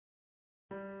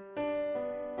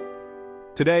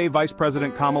Today, Vice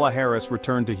President Kamala Harris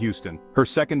returned to Houston, her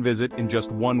second visit in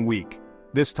just 1 week.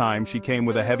 This time, she came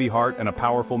with a heavy heart and a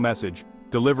powerful message,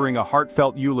 delivering a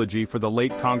heartfelt eulogy for the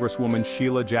late Congresswoman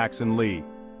Sheila Jackson Lee.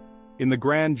 In the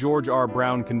Grand George R.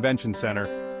 Brown Convention Center,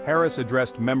 Harris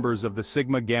addressed members of the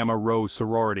Sigma Gamma Rho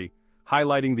sorority,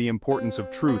 highlighting the importance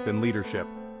of truth and leadership.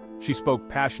 She spoke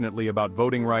passionately about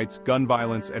voting rights, gun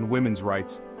violence, and women's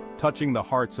rights, touching the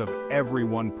hearts of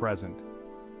everyone present.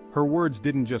 Her words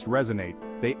didn't just resonate,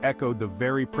 they echoed the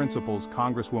very principles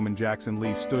Congresswoman Jackson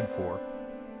Lee stood for.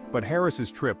 But Harris's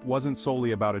trip wasn't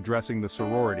solely about addressing the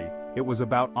sorority, it was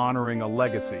about honoring a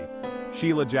legacy.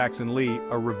 Sheila Jackson Lee,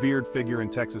 a revered figure in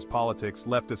Texas politics,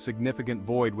 left a significant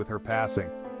void with her passing.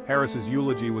 Harris's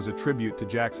eulogy was a tribute to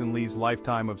Jackson Lee's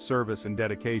lifetime of service and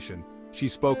dedication. She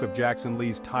spoke of Jackson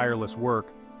Lee's tireless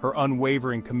work, her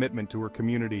unwavering commitment to her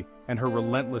community, and her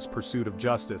relentless pursuit of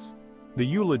justice. The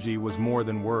eulogy was more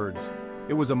than words.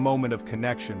 It was a moment of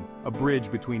connection, a bridge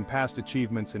between past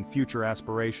achievements and future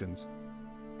aspirations.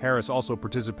 Harris also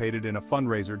participated in a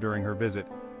fundraiser during her visit,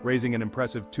 raising an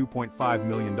impressive $2.5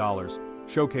 million,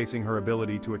 showcasing her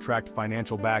ability to attract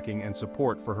financial backing and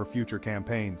support for her future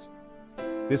campaigns.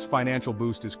 This financial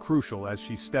boost is crucial as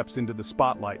she steps into the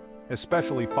spotlight,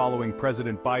 especially following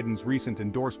President Biden's recent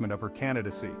endorsement of her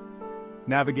candidacy.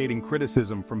 Navigating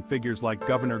criticism from figures like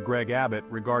Governor Greg Abbott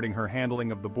regarding her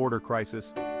handling of the border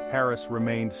crisis, Harris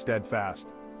remained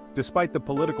steadfast. Despite the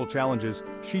political challenges,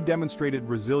 she demonstrated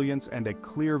resilience and a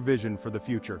clear vision for the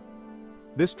future.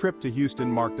 This trip to Houston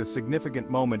marked a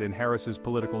significant moment in Harris's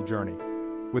political journey.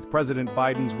 With President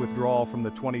Biden's withdrawal from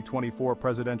the 2024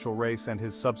 presidential race and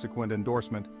his subsequent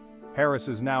endorsement, Harris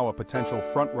is now a potential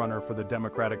frontrunner for the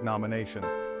Democratic nomination.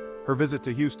 Her visit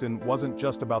to Houston wasn't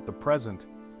just about the present,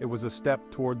 it was a step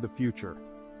toward the future.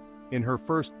 In her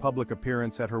first public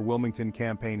appearance at her Wilmington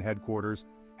campaign headquarters,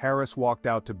 Harris walked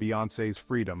out to Beyoncé's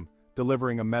Freedom,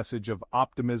 delivering a message of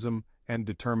optimism and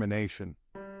determination.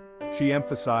 She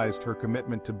emphasized her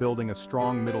commitment to building a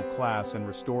strong middle class and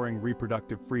restoring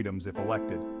reproductive freedoms if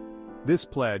elected. This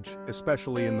pledge,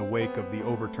 especially in the wake of the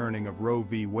overturning of Roe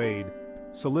v. Wade,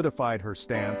 solidified her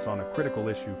stance on a critical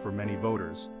issue for many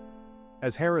voters.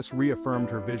 As Harris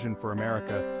reaffirmed her vision for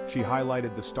America, she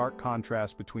highlighted the stark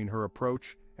contrast between her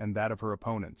approach and that of her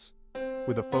opponents.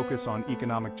 With a focus on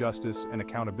economic justice and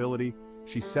accountability,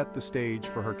 she set the stage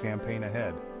for her campaign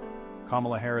ahead.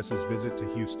 Kamala Harris's visit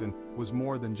to Houston was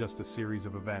more than just a series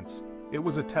of events. It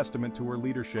was a testament to her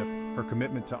leadership, her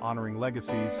commitment to honoring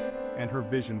legacies, and her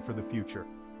vision for the future.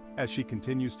 As she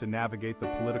continues to navigate the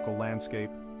political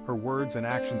landscape, her words and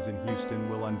actions in Houston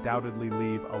will undoubtedly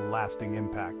leave a lasting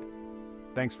impact.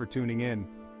 Thanks for tuning in.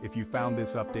 If you found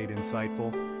this update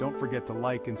insightful, don't forget to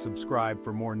like and subscribe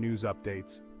for more news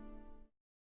updates.